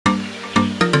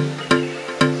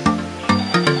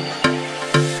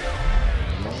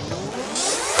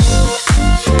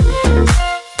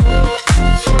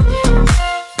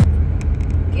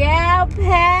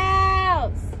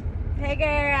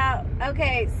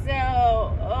So,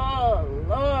 oh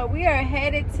Lord, we are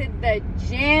headed to the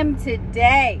gym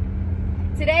today.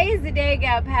 Today is the day,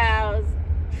 gal pals.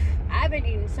 I've been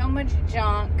eating so much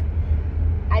junk.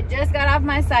 I just got off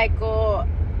my cycle.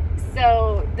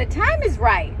 So the time is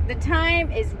right. The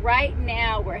time is right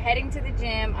now. We're heading to the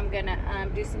gym. I'm gonna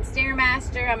do some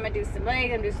Stairmaster. I'm gonna do some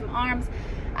legs. I'm gonna do some arms.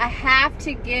 I have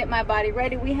to get my body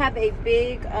ready. We have a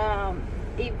big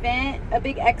event, a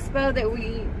big expo that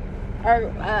we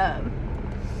are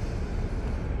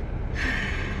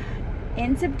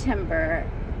in September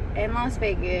in Las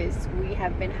Vegas. We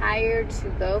have been hired to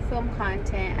go film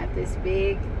content at this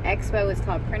big expo. It's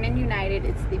called Print United.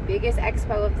 It's the biggest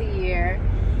expo of the year,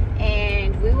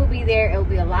 and we will be there. It will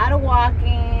be a lot of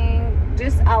walking,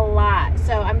 just a lot.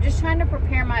 So I'm just trying to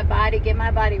prepare my body, get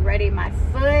my body ready. My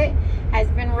foot has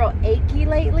been real achy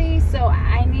lately, so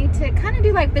I need to kind of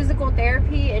do like physical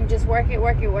therapy and just work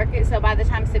it, so by the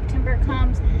time September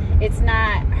comes, it's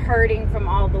not hurting from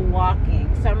all the walking.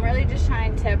 So I'm really just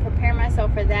trying to prepare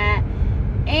myself for that,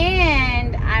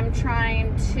 and I'm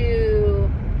trying to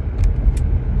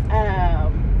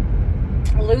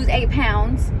lose 8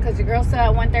 pounds, because the girl's still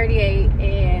at 138,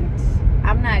 and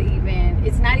I'm not even,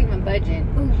 it's not even budging.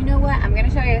 Ooh, you know what? I'm gonna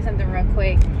show you something real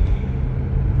quick.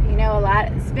 You know, a lot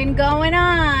has been going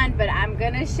on, but I'm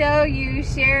gonna show you,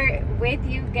 share it with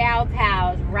you gal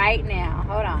pals right now.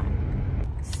 Hold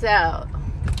on. So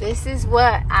this is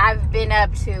what I've been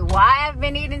up to, why I've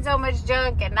been eating so much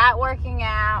junk and not working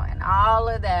out and all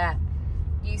of that.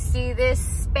 You see this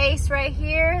space right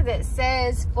here that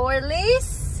says for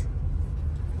lease?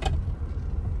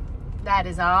 That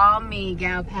is all me,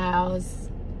 gal pals.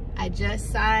 I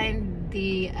just signed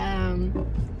the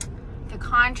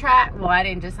contract. Well, I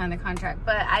didn't just sign the contract,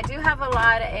 but I do have a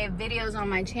lot of videos on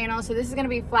my channel. So this is going to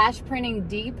be Flash Printing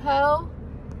Depot.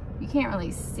 You can't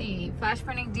really see. Flash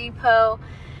Printing Depot.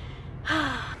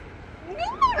 I'm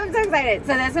so excited.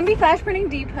 So that's going to be Flash Printing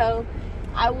Depot.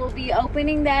 I will be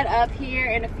opening that up here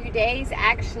in a few days,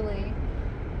 actually.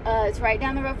 It's right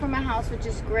down the road from my house, which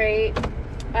is great.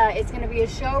 It's going to be a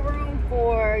showroom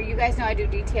for, you guys know I do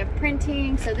DTF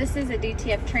printing. So this is a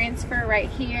DTF transfer right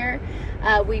here.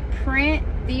 We print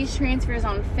these transfers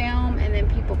on film and then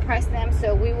people press them.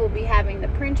 So we will be having the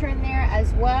printer in there,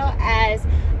 as well as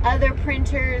other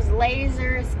printers,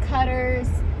 lasers, cutters,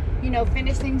 you know,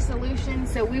 finishing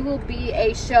solutions. So we will be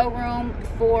a showroom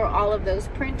for all of those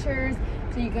printers.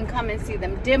 So you can come and see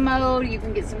them demoed. You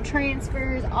can get some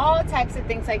transfers, all types of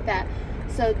things like that.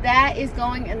 So that is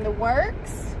going in the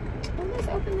works. Oh, let's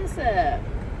open this up.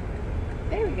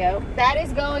 There we go. That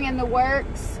is going in the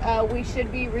works. We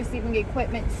should be receiving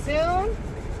equipment soon.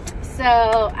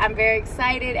 So I'm very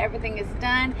excited. Everything is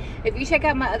done. If you check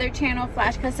out my other channel,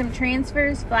 Flash Custom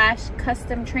Transfers,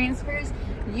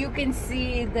 you can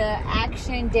see the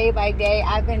action day by day.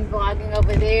 I've been vlogging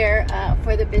over there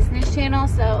for the business channel.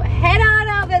 So head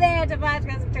on over there to Flash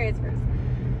Custom Transfers.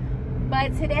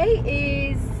 But today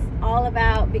is all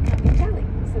about becoming Chelly.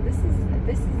 So this is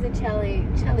the Chelly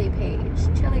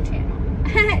page, Chelly channel.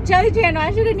 Chelly channel.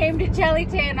 I should have named it Chelly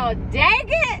channel. Dang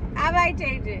it! I might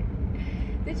change it.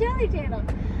 The Chelly channel.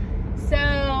 So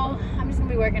I'm just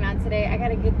gonna be working on today. I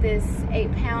gotta get this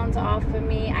 8 pounds off of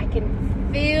me. I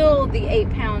can feel the 8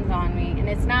 pounds on me, and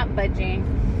it's not budging.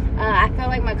 I feel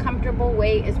like my comfortable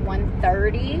weight is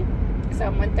 130. So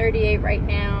I'm 138 right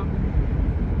now.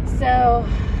 So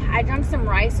I drank some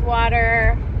rice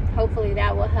water. Hopefully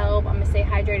that will help. I'm gonna stay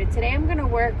hydrated. Today I'm gonna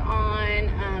work on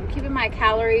keeping my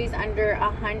calories under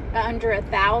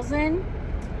 1,000.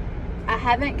 I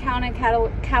haven't counted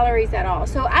calories at all.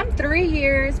 So I'm 3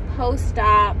 years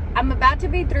post-op. I'm about to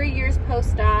be 3 years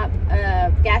post-op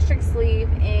gastric sleeve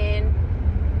in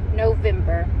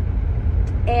November.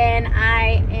 And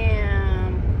I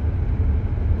am,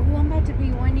 I'm about to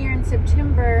be 1 year in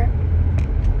September.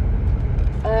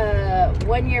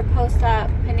 1 year post-op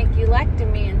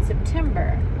panniculectomy in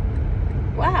September.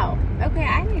 Wow. Okay,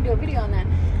 I need to do a video on that.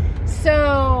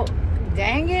 So,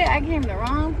 dang it, I came to the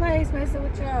wrong place messing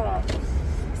with y'all.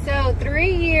 So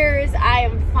 3 years, I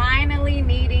am finally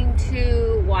needing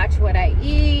to watch what I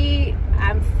eat.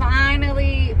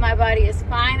 My body is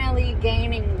finally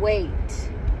gaining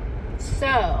weight.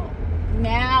 So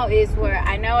now is where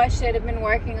I know I should have been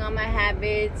working on my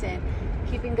habits and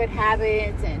keeping good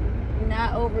habits and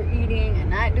not overeating and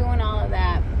not doing all of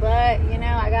that. But, you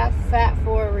know, I got fat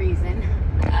for a reason.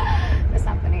 That's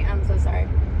not funny. I'm so sorry.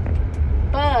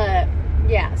 But,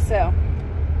 yeah, so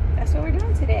that's what we're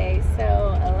doing today.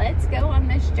 So let's go on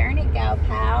this journey, gal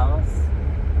pals.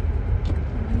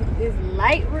 This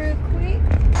light real quick.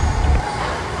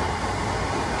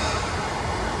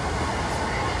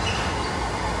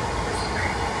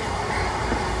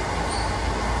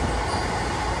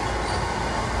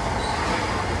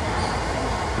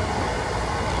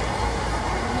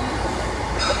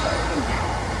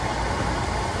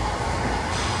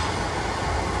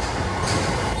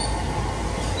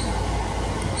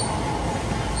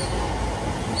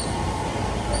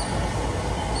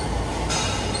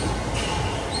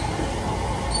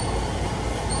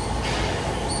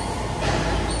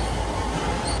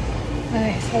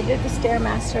 I did the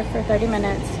Stairmaster for 30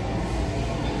 minutes.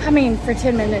 I mean, for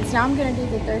 10 minutes. Now I'm gonna do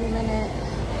the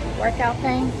 30-minute workout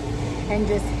thing and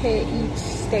just hit each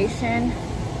station.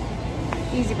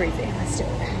 Easy breezy, let's do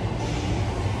it.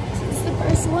 This is the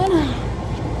first one.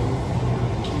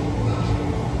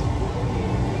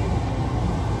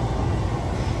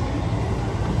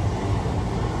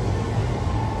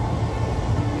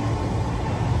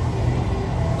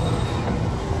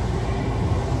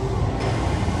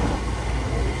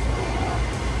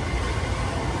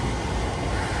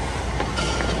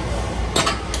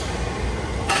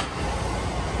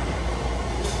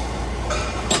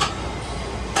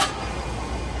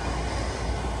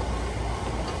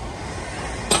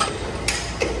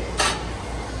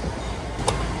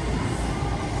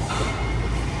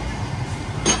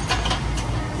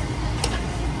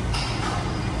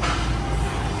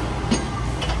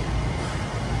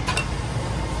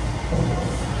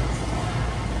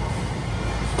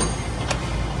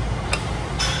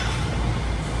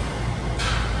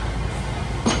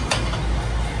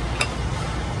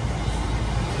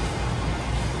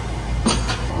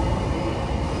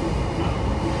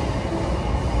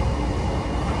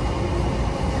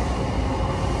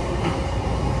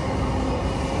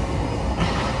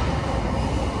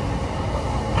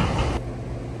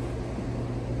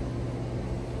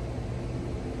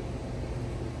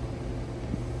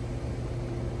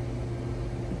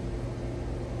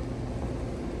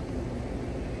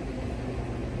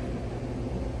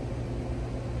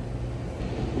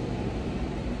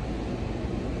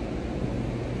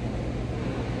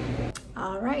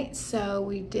 All right, so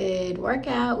we did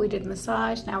workout, we did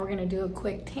massage. Now we're gonna do a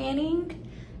quick tanning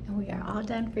and we are all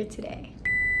done for today.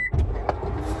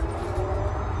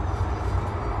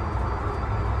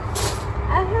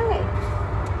 Okay,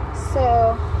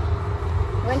 so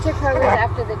winter coverage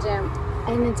after the gym,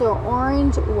 and it's an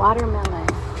orange watermelon.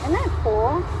 Isn't that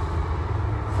cool?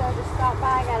 So I just stopped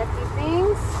by, got a few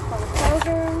things from the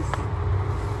closers.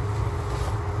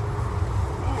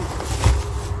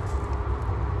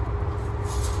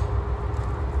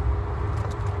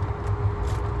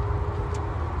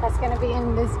 That's gonna be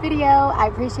in this video. I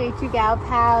appreciate you gal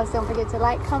pals. Don't forget to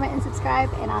like, comment, and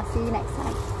subscribe, and I'll see you next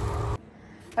time.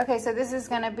 Okay, so this is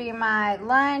gonna be my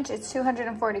lunch. It's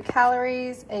 240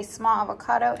 calories, a small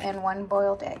avocado, and 1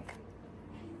 boiled egg.